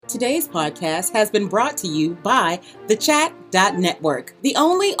Today's podcast has been brought to you by thechat.network, the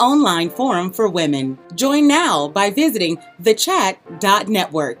only online forum for women. Join now by visiting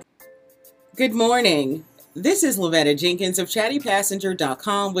thechat.network. Good morning. This is Lavetta Jenkins of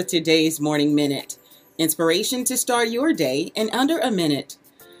chattypassenger.com with today's Morning Minute. Inspiration to start your day in under a minute.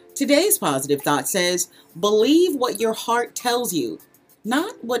 Today's positive thought says, believe what your heart tells you,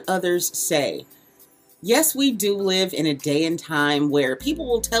 not what others say. Yes, we do live in a day and time where people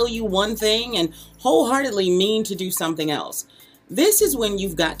will tell you one thing and wholeheartedly mean to do something else. This is when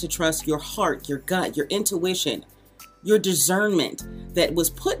you've got to trust your heart, your gut, your intuition, your discernment that was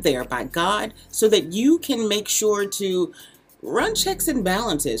put there by God so that you can make sure to run checks and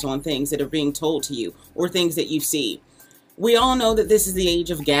balances on things that are being told to you or things that you see. We all know that this is the age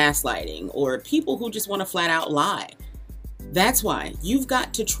of gaslighting or people who just want to flat out lie. That's why you've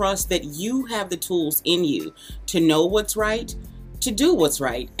got to trust that you have the tools in you to know what's right, to do what's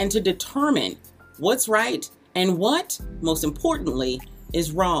right, and to determine what's right and what, most importantly,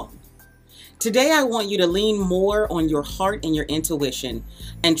 is wrong. Today, I want you to lean more on your heart and your intuition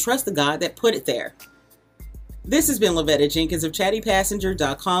and trust the God that put it there. This has been Lavetta Jenkins of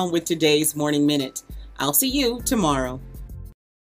chattypassenger.com with today's Morning Minute. I'll see you tomorrow.